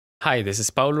Hi, this is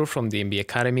Paulo from the MB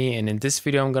Academy, and in this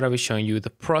video I'm going to be showing you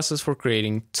the process for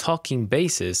creating talking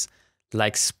basses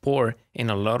like SPOR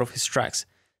in a lot of his tracks.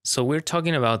 So we're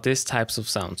talking about these types of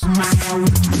sounds.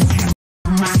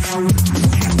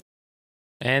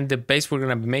 And the bass we're going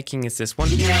to be making is this one.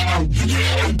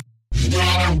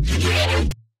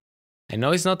 I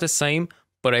know it's not the same,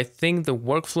 but I think the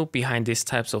workflow behind these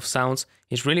types of sounds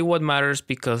is really what matters,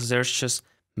 because there's just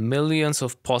millions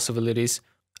of possibilities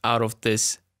out of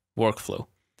this workflow.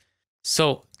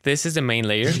 So this is the main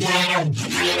layer.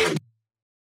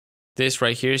 This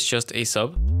right here is just a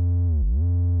sub.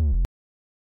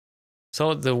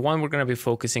 So the one we're going to be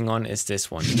focusing on is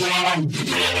this one.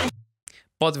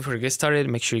 But before we get started,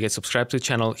 make sure you get subscribed to the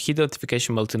channel, hit the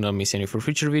notification bell to not miss any for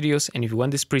future videos, and if you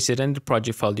want this preset and the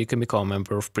project file, you can become a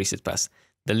member of Preset Pass.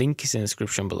 The link is in the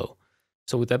description below.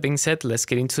 So with that being said, let's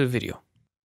get into the video.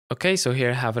 Okay, so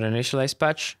here I have an initialized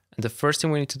patch, and the first thing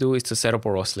we need to do is to set up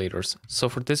our oscillators. So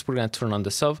for this, we're going to turn on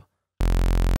the sub,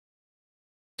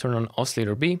 turn on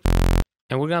oscillator B,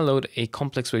 and we're going to load a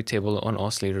complex wavetable on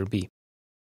oscillator B.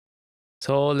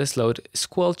 So let's load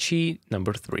squelchy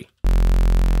number 3.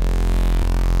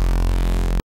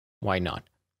 Why not?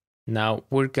 Now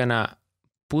we're going to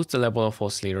boost the level of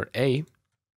oscillator A.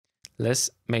 Let's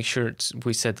make sure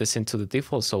we set this into the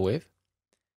default saw wave.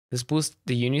 Let's boost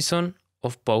the unison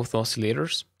of both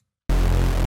oscillators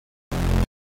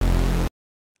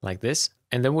like this,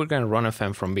 and then we're going to run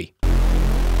FM from B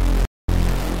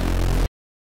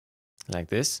like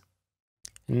this.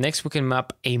 And next we can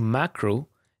map a macro,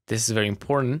 this is very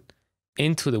important,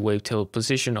 into the wavetable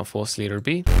position of oscillator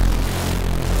B,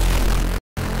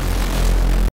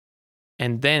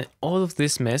 and then all of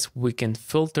this mess we can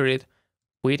filter it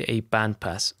with a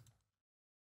bandpass.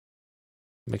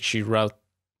 Make sure you route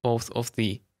both of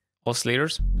the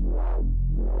oscillators.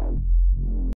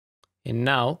 And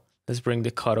now let's bring the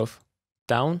cutoff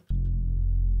down.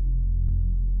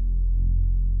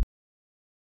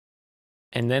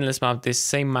 And then let's map this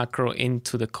same macro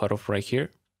into the cutoff right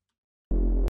here.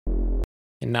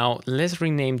 And now let's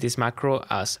rename this macro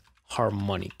as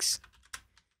harmonics.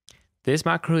 This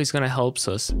macro is going to help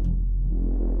us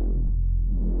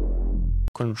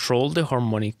control the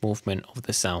harmonic movement of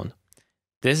the sound.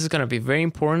 This is going to be very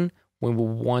important when we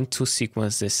want to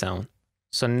sequence this sound.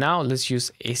 So now let's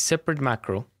use a separate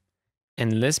macro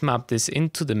and let's map this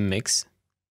into the mix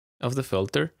of the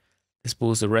filter. Let's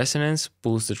boost the resonance,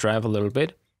 boost the drive a little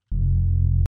bit.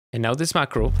 And now this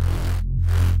macro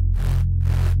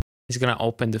is going to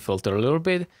open the filter a little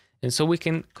bit. And so we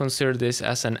can consider this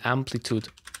as an amplitude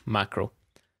macro.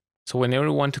 So whenever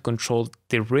we want to control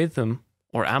the rhythm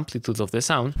or amplitude of the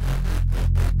sound,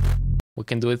 we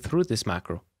can do it through this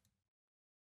macro.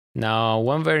 Now,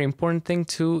 one very important thing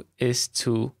too is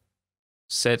to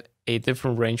set a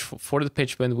different range for the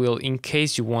pitch bend wheel in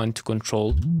case you want to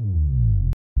control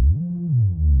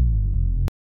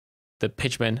the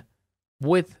pitch bend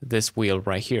with this wheel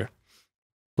right here.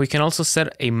 We can also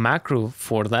set a macro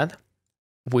for that,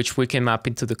 which we can map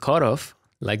into the cutoff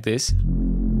like this.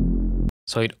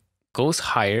 So it goes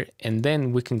higher, and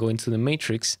then we can go into the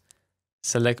matrix,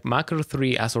 select macro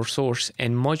 3 as our source,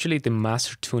 and modulate the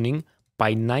master tuning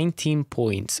by 19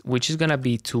 points, which is going to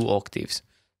be 2 octaves.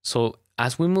 So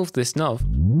as we move this knob,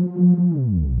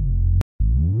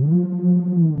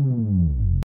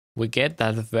 we get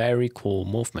that very cool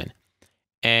movement.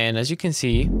 And as you can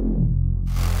see,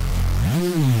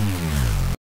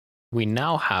 we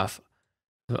now have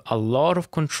a lot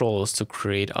of controls to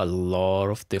create a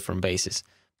lot of different basses.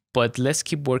 But let's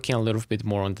keep working a little bit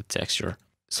more on the texture.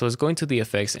 So let's go into the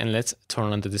effects and let's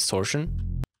turn on the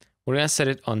distortion. We're going to set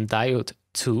it on diode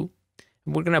 2,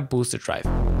 and we're going to boost the drive.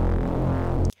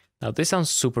 Now this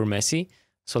sounds super messy,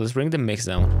 so let's bring the mix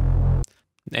down.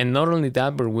 And not only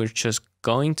that, but we're just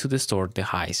going to distort the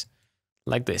highs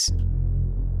like this.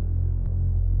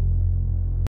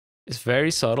 It's very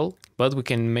subtle, but we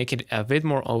can make it a bit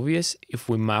more obvious if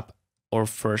we map our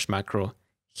first macro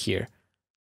here.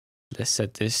 Let's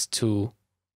set this to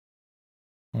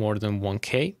more than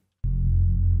 1K.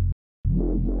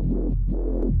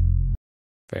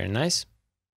 Very nice.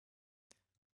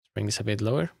 Let's bring this a bit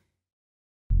lower.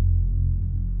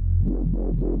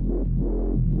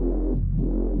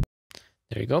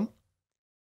 There you go.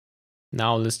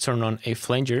 Now let's turn on a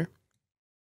flanger.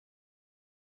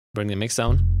 Bring the mix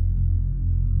down.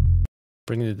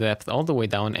 Bring the depth all the way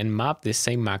down and map this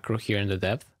same macro here in the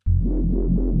depth.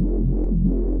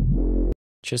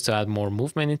 Just to add more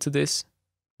movement into this.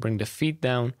 Bring the feed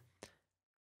down.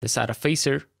 Let's add a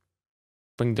phaser.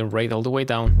 Bring the rate all the way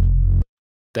down.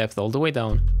 Depth all the way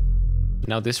down.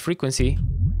 Now this frequency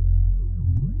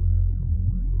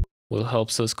will help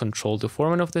us control the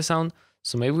format of the sound.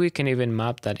 So maybe we can even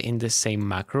map that in the same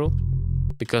macro,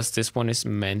 because this one is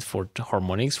meant for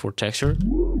harmonics, for texture.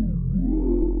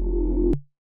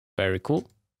 Very cool.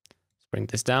 Let's bring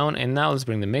this down, and now let's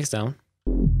bring the mix down.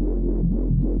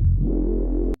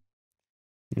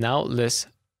 Now let's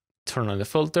turn on the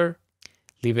filter,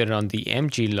 leave it on the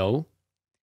MG low,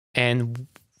 and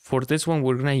for this one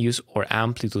we're gonna use our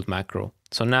amplitude macro.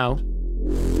 So now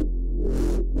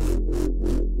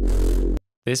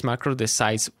this macro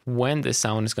decides when the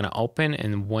sound is gonna open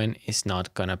and when it's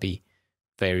not gonna be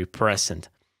very present.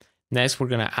 Next, we're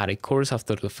gonna add a chorus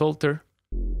after the filter.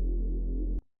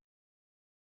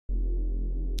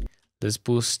 Let's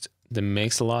boost the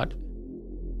mix a lot.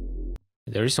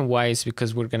 The reason why is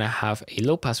because we're gonna have a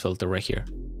low pass filter right here.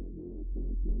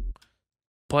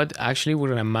 But actually we're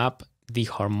gonna map the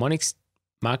harmonics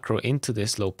macro into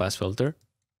this low pass filter.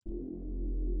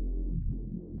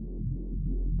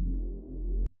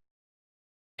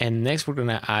 And next we're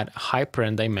gonna add hyper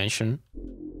and dimension.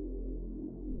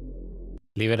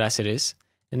 Leave it as it is.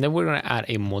 And then we're gonna add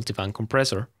a multiband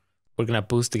compressor. We're gonna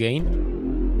boost the gain.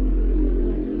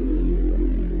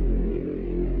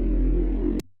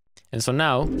 And so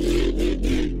now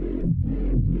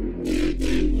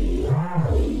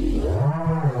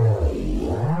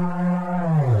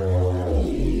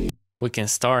we can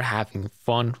start having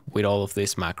fun with all of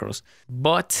these macros.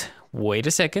 But wait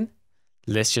a second,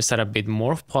 let's just add a bit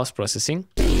more of post-processing.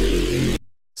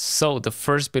 So the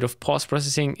first bit of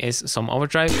post-processing is some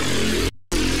overdrive,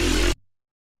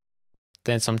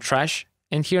 then some trash.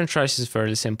 And here in trash is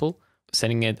fairly simple,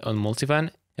 setting it on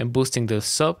multiband and boosting the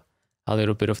sub, a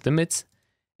little bit of the mids,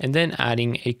 and then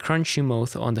adding a crunchy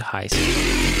mode on the highs.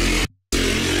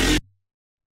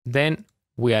 Then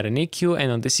we add an EQ,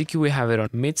 and on the EQ we have it on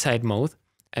mid-side mode,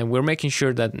 and we're making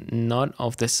sure that none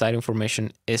of the side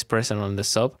information is present on the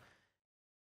sub.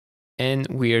 And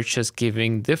we are just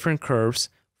giving different curves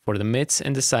for the mids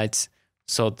and the sides,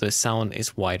 so the sound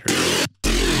is wider.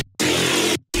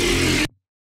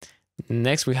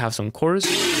 Next we have some chorus,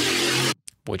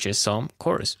 which is some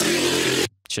chorus.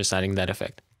 Just adding that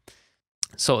effect.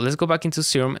 So let's go back into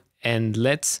Serum and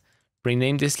let's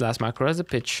rename this last macro as a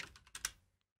pitch.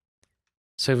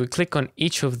 So if we click on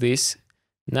each of these,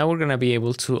 now we're gonna be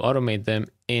able to automate them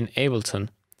in Ableton.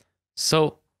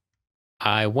 So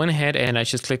I went ahead and I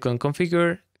just click on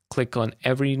configure, click on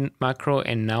every macro,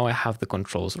 and now I have the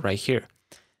controls right here.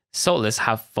 So let's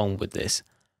have fun with this.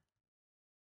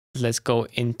 Let's go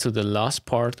into the last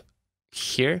part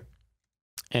here.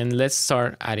 And let's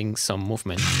start adding some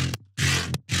movement.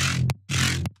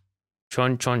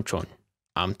 Chon, chon, chon.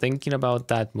 I'm thinking about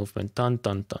that movement. Ton,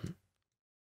 ton, ton.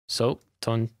 So,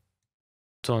 ton,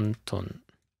 ton, ton.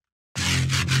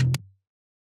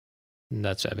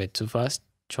 That's a bit too fast.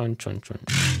 Chon, chon, chon.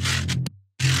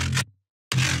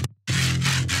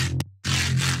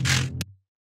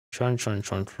 Chon, chon,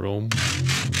 chon, room.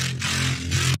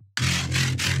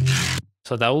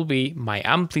 So that will be my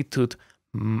amplitude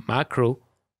macro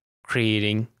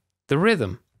creating the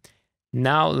rhythm.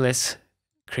 Now let's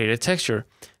create a texture.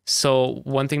 So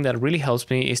one thing that really helps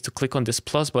me is to click on this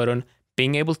plus button,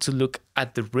 being able to look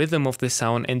at the rhythm of the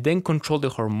sound and then control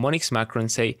the harmonics macro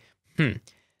and say,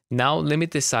 now let me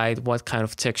decide what kind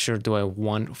of texture do I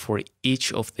want for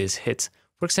each of these hits.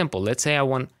 For example, let's say I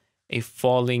want a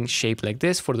falling shape like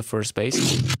this for the first bass.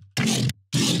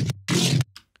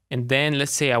 And then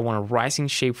let's say I want a rising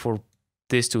shape for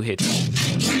these two hits.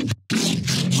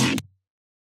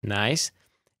 Nice.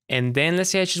 And then let's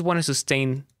say I just want to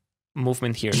sustain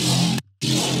movement here.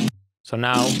 So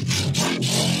now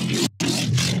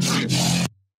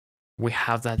we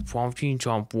have that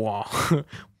jump, wow.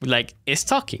 Like it's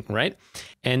talking, right?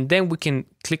 And then we can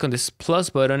click on this plus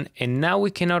button and now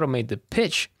we can automate the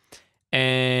pitch.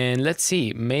 And let's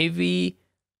see, maybe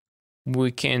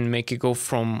we can make it go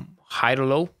from high to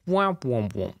low.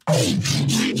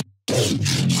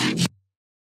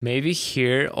 Maybe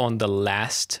here on the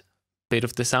last bit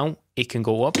of the sound, it can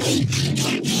go up.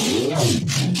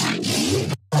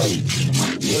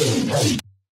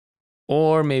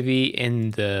 Or maybe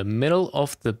in the middle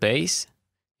of the bass,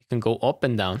 it can go up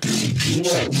and down.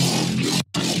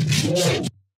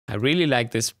 I really like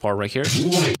this part right here.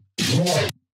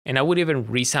 And I would even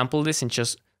resample this and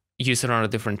just use it on a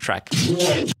different track.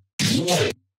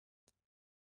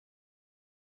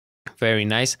 Very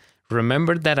nice.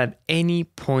 Remember that at any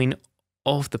point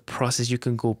of the process, you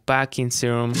can go back in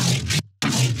Serum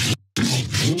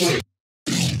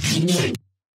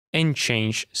and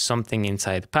change something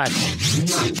inside the pack.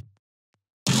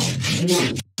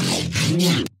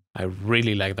 I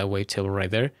really like that wavetable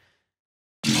right there.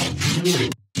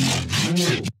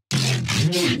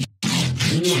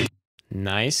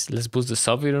 Nice. Let's boost the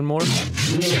sub even more.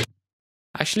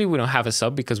 Actually, we don't have a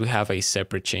sub because we have a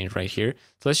separate change right here.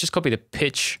 So let's just copy the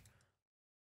pitch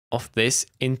of this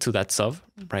into that sub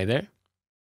right there.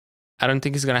 I don't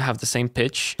think it's gonna have the same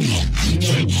pitch,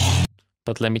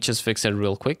 but let me just fix it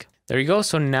real quick. There you go.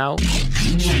 So now,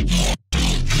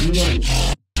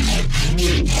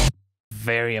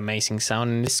 very amazing sound,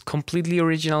 and it's completely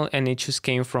original, and it just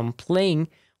came from playing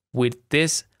with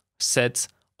this set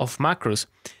of macros.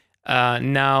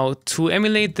 Now to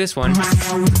emulate this one,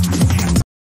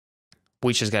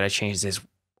 we just gotta change this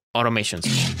automations.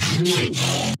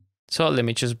 So let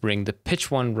me just bring the pitch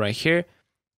one right here.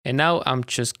 And now I'm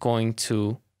just going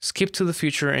to skip to the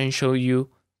future and show you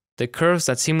the curves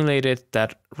that simulated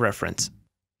that reference.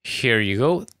 Here you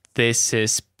go. This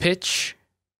is pitch,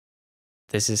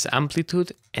 this is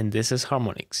amplitude, and this is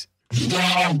harmonics.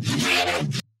 As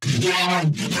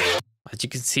you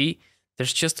can see,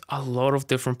 there's just a lot of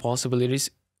different possibilities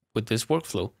with this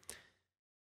workflow.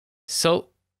 So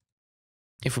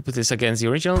if we put this against the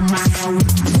original,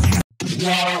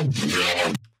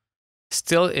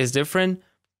 still is different,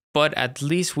 but at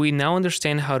least we now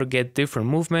understand how to get different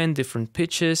movement, different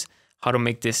pitches, how to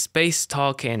make this space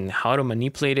talk, and how to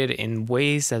manipulate it in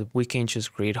ways that we can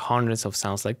just create hundreds of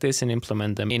sounds like this and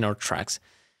implement them in our tracks.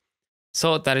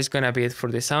 So that is gonna be it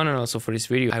for this sound and also for this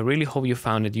video. I really hope you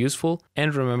found it useful,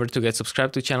 and remember to get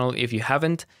subscribed to the channel if you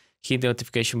haven't. Hit the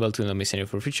notification bell to not miss any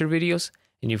of our future videos.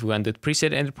 And if you want the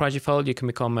preset and the project file, you can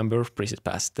become a member of Preset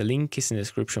Pass. The link is in the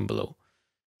description below.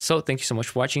 So thank you so much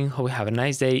for watching. Hope you have a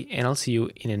nice day, and I'll see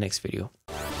you in the next video.